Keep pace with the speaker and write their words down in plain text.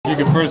You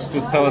can first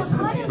just tell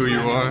us who you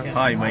are.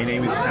 Hi, my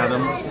name is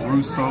Adam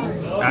Russo,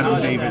 Adam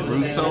David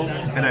Russo,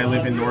 and I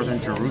live in northern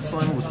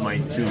Jerusalem with my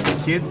 2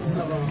 kids.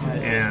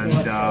 And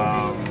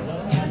I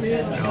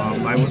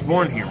was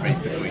born here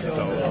basically,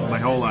 so my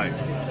whole life.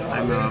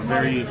 I'm a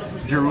very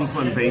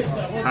Jerusalem-based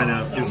kind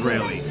of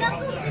Israeli.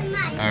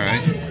 All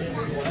right.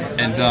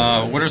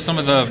 And what are some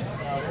of the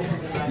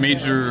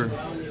major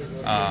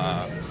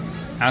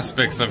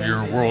aspects of your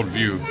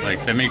worldview,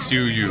 like that makes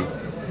you you?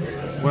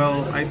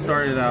 Well, I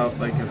started out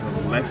like as a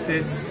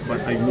leftist,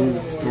 but I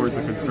moved towards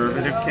a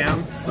conservative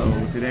camp. So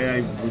today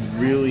I would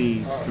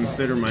really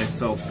consider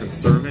myself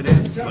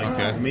conservative,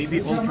 like maybe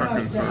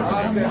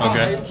ultra-conservative.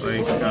 Okay.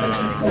 Like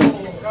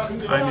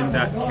I'm in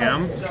that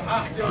camp.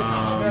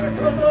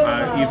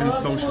 Even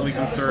socially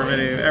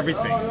conservative,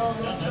 everything.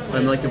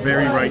 I'm like a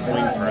very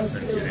right-wing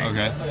person today.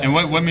 Okay. And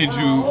what made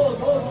you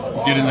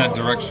get in that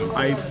direction?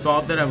 I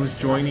thought that I was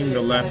joining the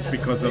left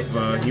because of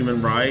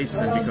human rights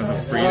and because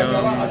of freedom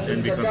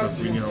and because of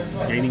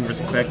gaining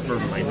respect for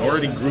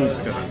minority groups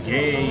because I'm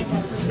gay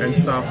and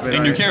stuff. But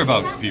and you care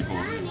about people.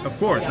 Of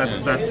course,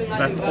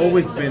 that's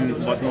always been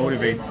what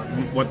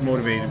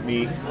motivated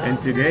me.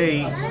 And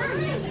today,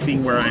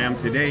 seeing where I am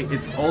today,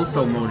 it's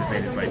also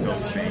motivated by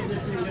those things.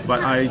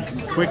 But I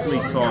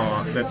quickly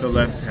saw that the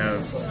left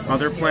has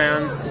other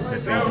plans,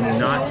 that they do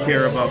not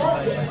care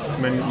about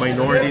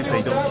minorities,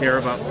 they don't care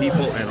about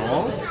people at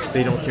all,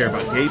 they don't care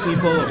about gay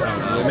people,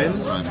 about women.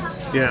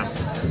 Yeah,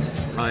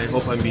 I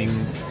hope I'm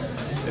being...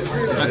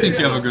 I think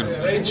you have a good...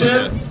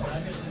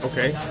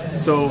 Okay,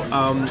 so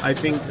I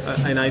think,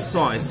 and I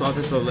saw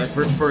that the left,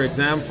 for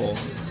example,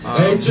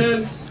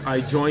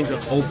 I joined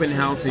the open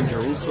house in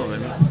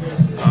Jerusalem.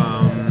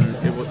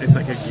 It's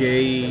like a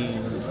gay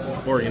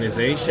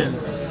organization,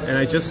 and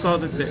I just saw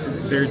that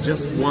they're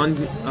just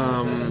one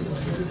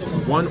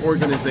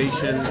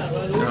organization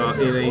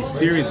in a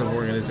series of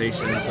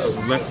organizations,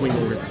 of left-wing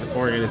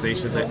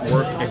organizations that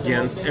work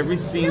against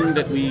everything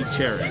that we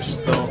cherish.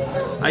 So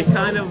I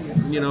kind of,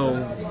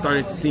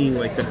 started seeing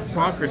like the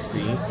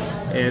hypocrisy,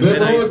 and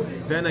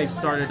then I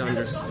started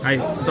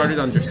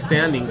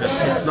understanding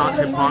that it's not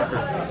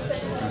hypocrisy.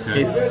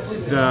 It's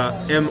the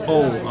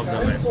MO of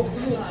the left.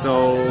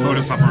 So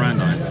modus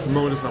operandi.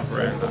 Modus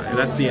operandi.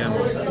 That's the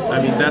MO.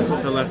 I mean, that's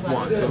what the left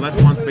wants. The left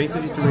wants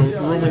basically to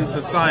ruin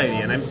society.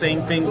 And I'm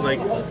saying things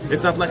like,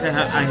 it's not like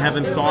I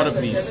haven't thought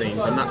of these things.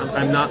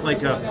 I'm not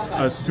like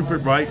a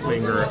stupid right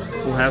winger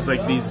who has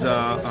like these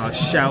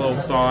shallow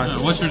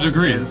thoughts. What's your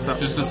degree?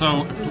 Just to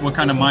so, what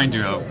kind of mind do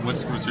you have?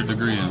 What's your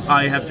degree in?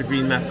 I have a degree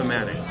in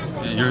mathematics.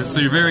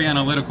 So you're very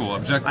analytical,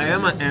 objective. I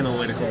am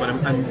analytical, but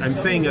I'm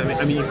saying,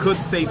 I mean, you could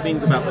say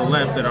things about the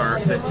left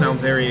that sound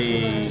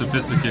very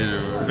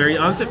sophisticated, very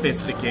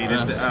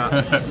unsophisticated.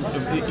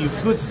 You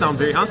could sound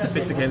very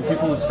unsophisticated.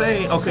 People would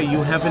say, "Okay,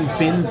 you haven't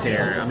been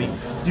there." I mean,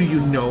 do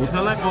you know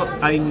the left? Well,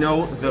 I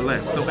know the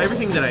left. So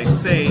everything that I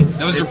say,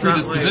 that was your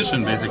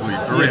predisposition, basically,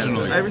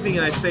 originally. Yes, everything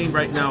that I say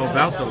right now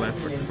about the left,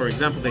 for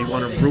example, they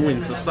want to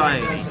ruin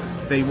society.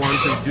 They want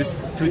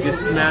to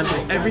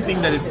dismantle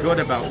everything that is good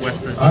about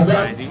Western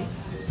society.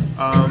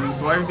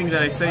 So everything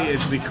that I say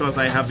is because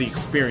I have the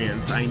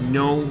experience. I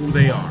know who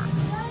they are.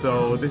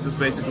 So this is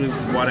basically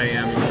what I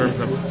am in terms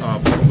of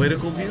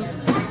political views,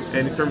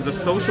 and in terms of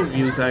social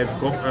views, I've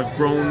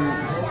grown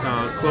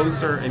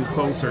closer and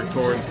closer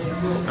towards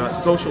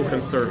social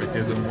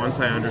conservatism. Once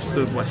I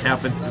understood what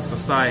happens to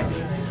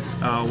society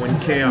when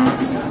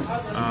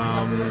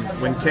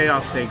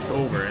chaos takes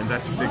over, and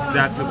that's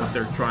exactly what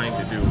they're trying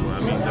to do. I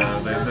mean,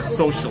 the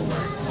social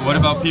left. What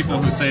about people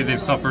who say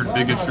they've suffered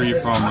bigotry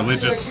from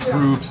religious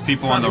groups,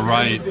 people on the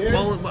right?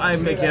 Well,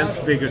 I'm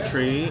against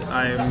bigotry.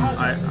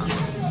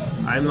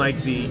 I'm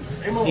like the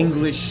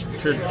English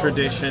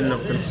tradition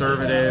of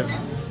conservative.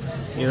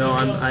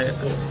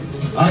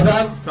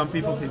 Some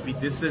people can be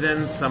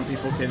dissidents, some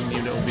people can,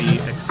 be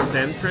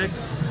eccentric,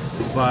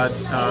 but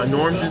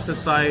norms in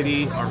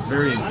society are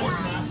very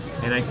important.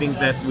 And I think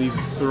that we've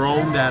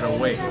thrown that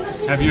away.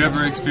 Have you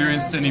ever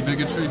experienced any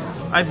bigotry?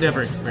 I've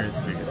never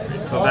experienced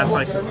bigotry, so that's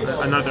like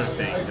another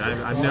thing.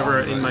 I've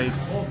never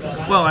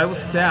I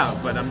was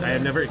stabbed, but I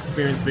have never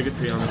experienced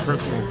bigotry on a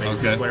personal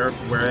basis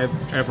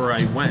wherever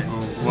I went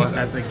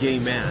as a gay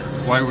man.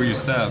 Why were you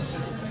stabbed?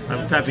 I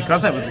was stabbed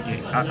because I was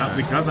gay,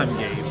 because I'm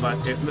gay,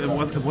 but it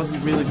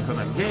wasn't really because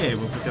I'm gay. It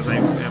was because I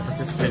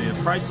participated in a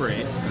pride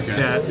parade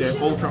that the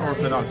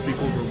ultra-Orthodox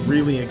people were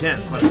really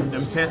against. But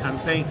I'm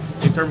saying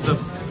in terms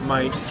of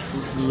my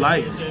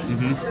life,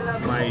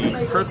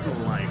 my personal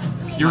life,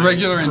 your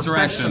regular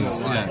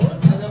interactions,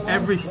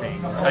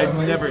 everything. I've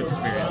never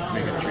experienced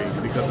bigotry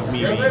because of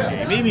me being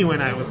gay. Maybe when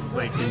I was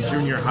like in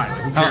junior high.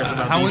 Who cares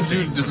about how these would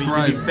you things? describe?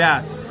 I mean, you can be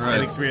fat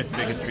and experience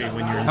bigotry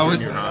when you're in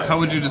junior high. How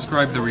would you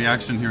describe the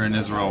reaction here in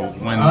Israel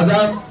when?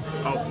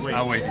 Oh wait.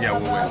 Oh wait. Yeah,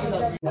 we'll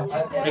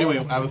wait.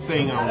 Anyway, I was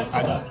saying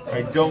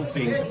I don't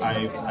think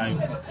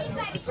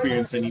I've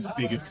experienced any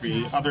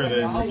bigotry other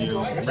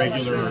than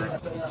regular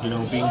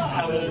being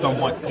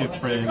somewhat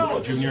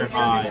different, junior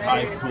high,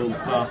 high school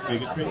stuff,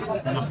 bigotry.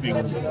 Nothing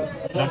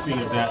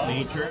of that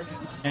nature.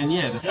 And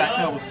yeah, the fact that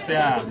I was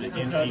stabbed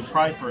in a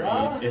pride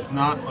parade is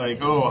not like,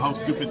 oh, how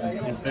stupid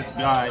is this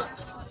guy?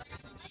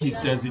 He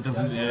says he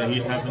doesn't, he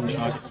hasn't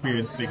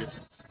experienced bigotry.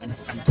 I'm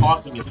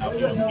talking about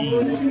me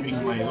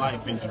living my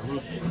life in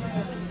Jerusalem.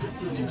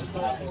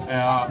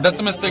 That's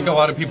a mistake a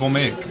lot of people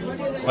make,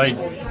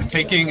 like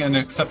taking an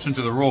exception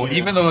to the rule,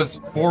 even though it's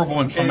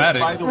horrible and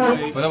traumatic. And by the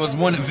way, but that was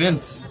one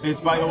event. It's,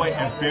 by the way,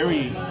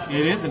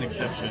 it is an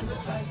exception,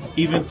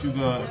 even to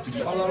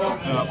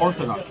the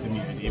Orthodox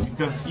community,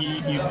 because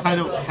you kind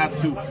of have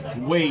to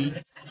wait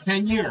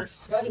 10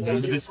 years for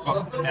this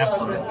fucking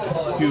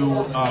effort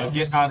to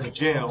get out of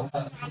jail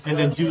and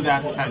then do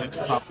that kind of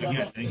stuff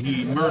again. And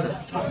he murdered.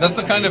 That's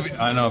the kind of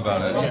I know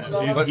about it.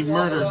 Yeah, but he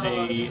murdered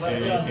a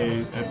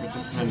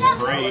participant in the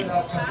parade.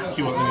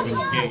 She wasn't even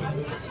gay.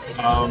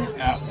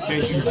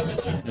 10 years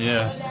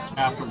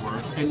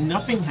afterwards, and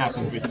nothing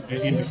happened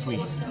in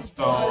between.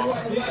 So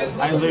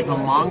I live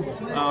amongst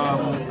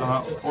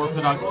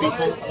Orthodox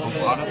people,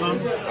 a lot of them.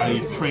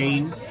 I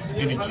train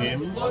in a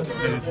gym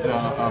that is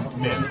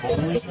men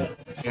only,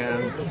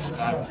 and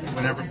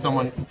whenever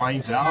someone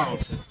finds out,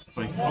 it's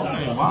like,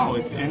 okay, wow,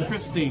 it's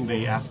interesting.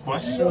 They ask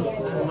questions.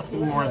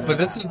 Nothing more than but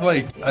this is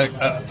like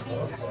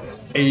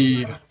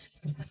a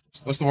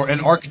what's the word? An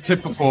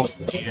archetypical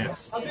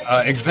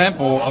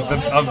example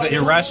of the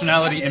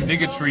irrationality and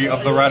bigotry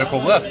of the radical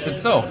left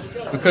itself.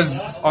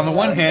 Because on the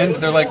one hand,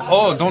 they're like,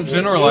 oh, don't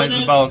generalize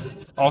about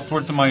all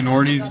sorts of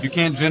minorities. You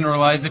can't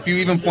generalize. If you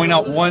even point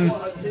out one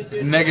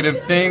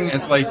negative thing,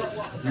 it's like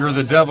you're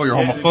the devil, you're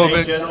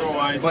homophobic.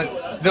 But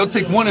they'll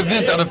take one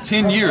event out of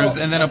 10 years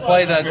and then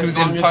apply that to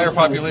the entire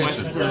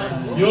population.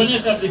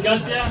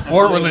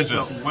 Or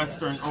religious.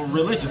 Western or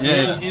religious.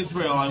 Yeah. In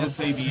Israel, I would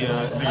say the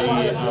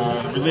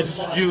religious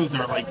Jews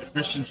are like the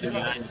Christians in the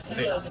United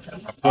States.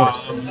 Of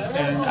course.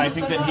 And I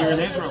think that here in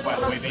Israel, by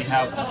the way, they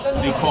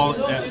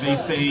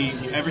say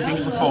everything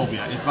is a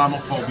phobia,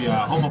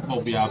 Islamophobia,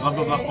 homophobia, blah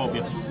blah blah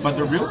phobia. But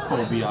the real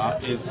phobia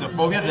is a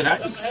phobia that I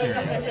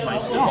experienced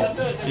myself,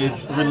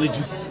 is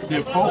religious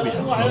phobia.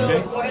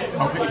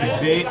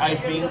 Okay. I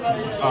think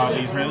the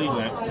Israeli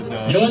left,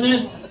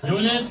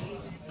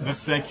 the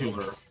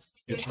secular,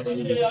 is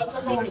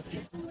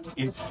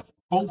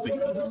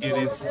hoping, it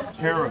is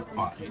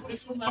terrified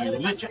by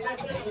religion,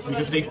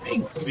 because they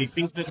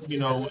think that, you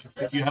know,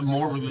 if you have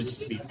more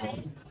religious people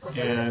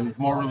and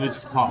more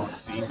religious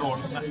policies, or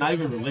not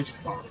even religious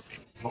policy,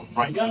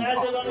 right-wing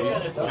policies,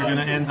 they're going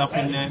to end up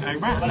in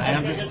Iran. I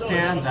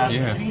understand that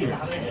fear.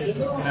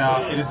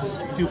 It is a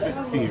stupid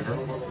fear.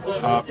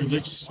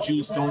 Religious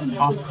Jews don't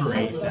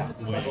operate that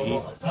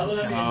way.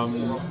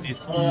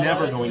 It's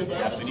never going to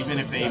happen, even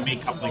if they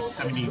make up like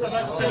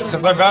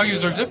 70%. Their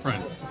values are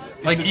different.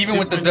 Like even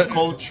with the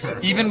culture,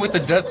 even with the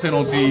death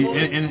penalty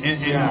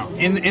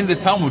in the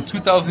Talmud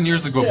 2,000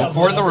 years ago,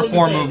 before the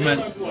Reform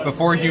movement,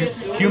 before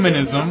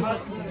humanism,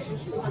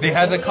 they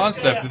had the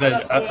concept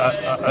that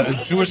a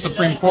Jewish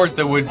Supreme Court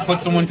that would put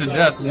someone to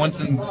death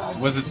once in,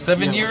 was it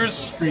 7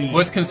 years,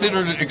 was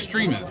considered an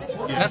extremist.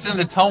 That's in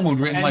the Talmud,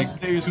 written like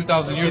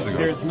 2,000 years ago.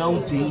 There's no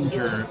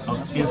danger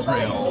of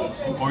Israel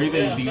or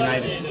even the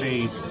United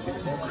States,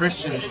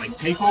 Christians like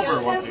take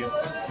over once again.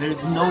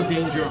 There's no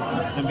danger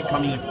of them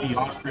becoming a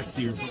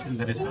theocracy or something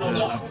that is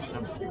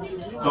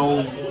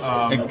so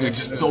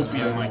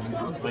dystopian,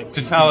 like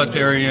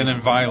totalitarian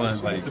and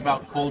violent, like it's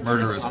about culture.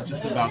 Murderous. It's not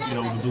just about, you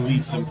know, the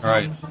beliefs themselves.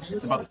 Right.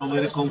 It's about the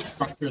political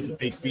structure that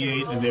they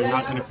create, and they're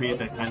not going to create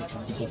that kind of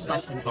political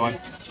structure. So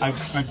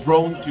I've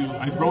grown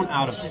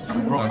out of it.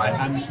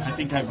 I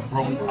think I've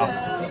grown up,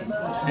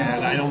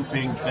 and I don't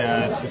think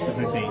that this is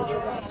a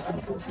danger.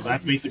 So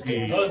that's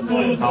basically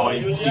how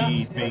I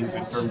see things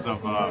in terms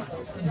of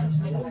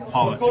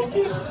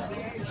policies.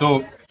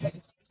 So,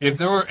 if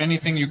there were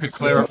anything you could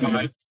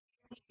clarify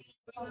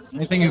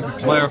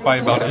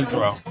about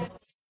Israel.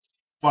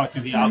 Well,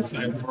 to the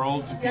outside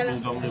world, to people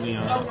who don't really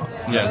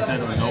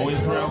understand or know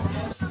Israel.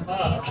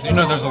 Did you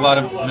know there's a lot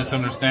of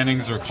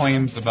misunderstandings or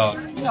claims about...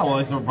 Yeah, well,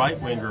 as a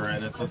right-winger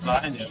and as a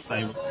Zionist,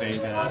 I would say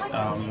that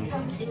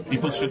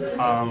people should...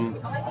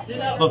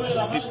 look,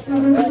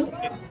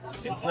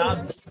 it's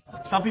not...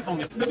 Some people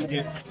mistake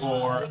it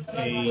for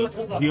a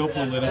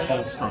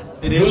geopolitical struggle.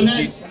 It is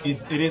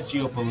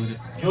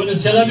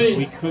geopolitical.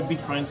 We could be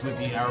friends with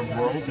the Arab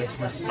world that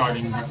we're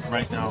starting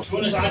right now.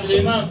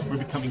 We're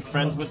becoming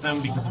friends with them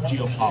because of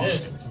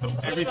geopolitics. So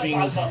everything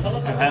that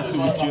has to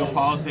do with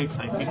geopolitics,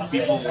 I think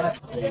people,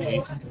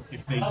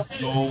 if they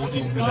go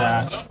into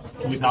that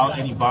without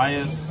any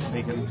bias,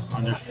 they can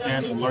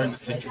understand and learn the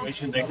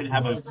situation. They can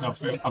have a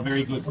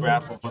very good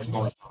grasp of what's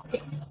going on.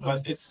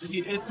 But it's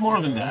more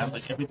than that.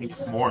 Like everything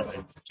is more than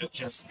than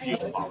just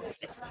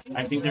geopolitics.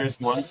 I think there's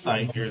one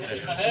side here that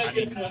is, I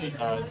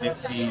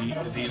mean,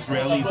 the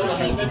Israelis, the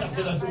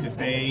Jews,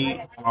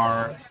 they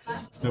are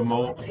the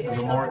more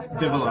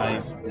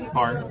civilized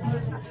part,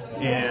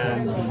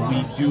 and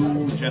we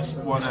do just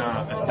want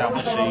to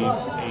establish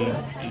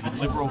a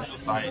liberal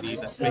society.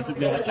 That's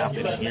basically what's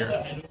happening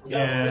here.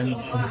 And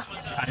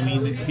I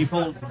mean,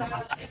 people,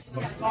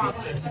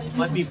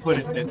 let me put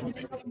it this way.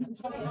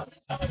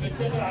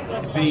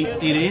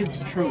 It is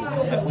true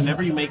that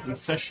whenever you make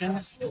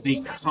concessions,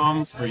 they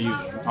come for you.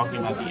 I'm talking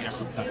about the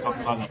Arabs, I'm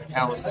talking about the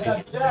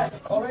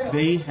Palestinians.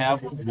 They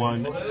have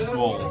one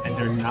goal, and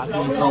they're not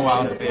going to grow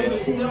out of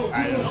it.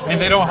 And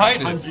they don't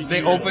hide it.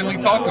 They openly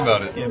talk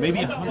about it. Yeah,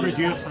 maybe 100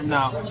 years from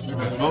now, we're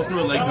going to go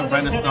through like a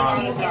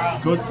renaissance.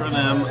 Good for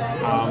them.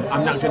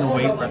 I'm not going to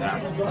wait for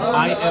that.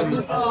 I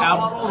am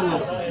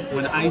absolutely,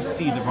 when I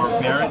see the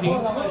barbarity,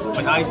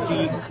 when I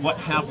see what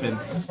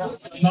happens,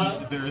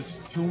 there's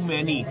too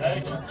many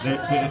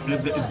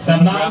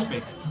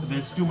demographics.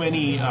 There's too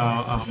many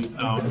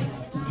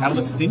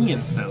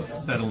Palestinian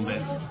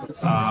settlements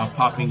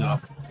popping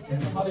up.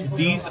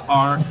 These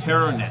are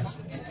terror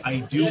nests.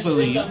 I do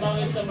believe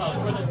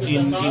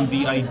in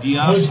the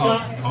idea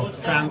of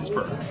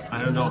transfer.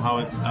 I don't know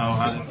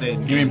how to say it.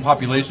 You mean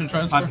population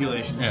transfer?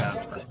 Population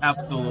transfer.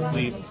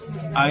 Absolutely.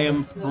 I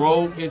am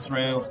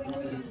pro-Israel.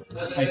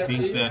 I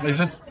think that is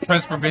this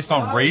transfer based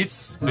on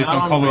race, based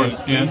on color of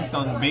skin,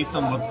 based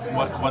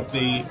on what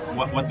they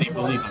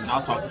believe. I'm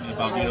not talking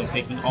about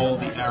taking all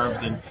the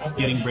Arabs and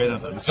getting rid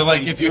of them. So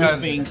like if you have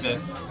think that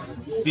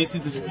this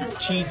is a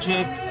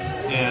strategic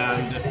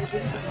and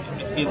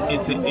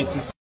it's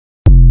a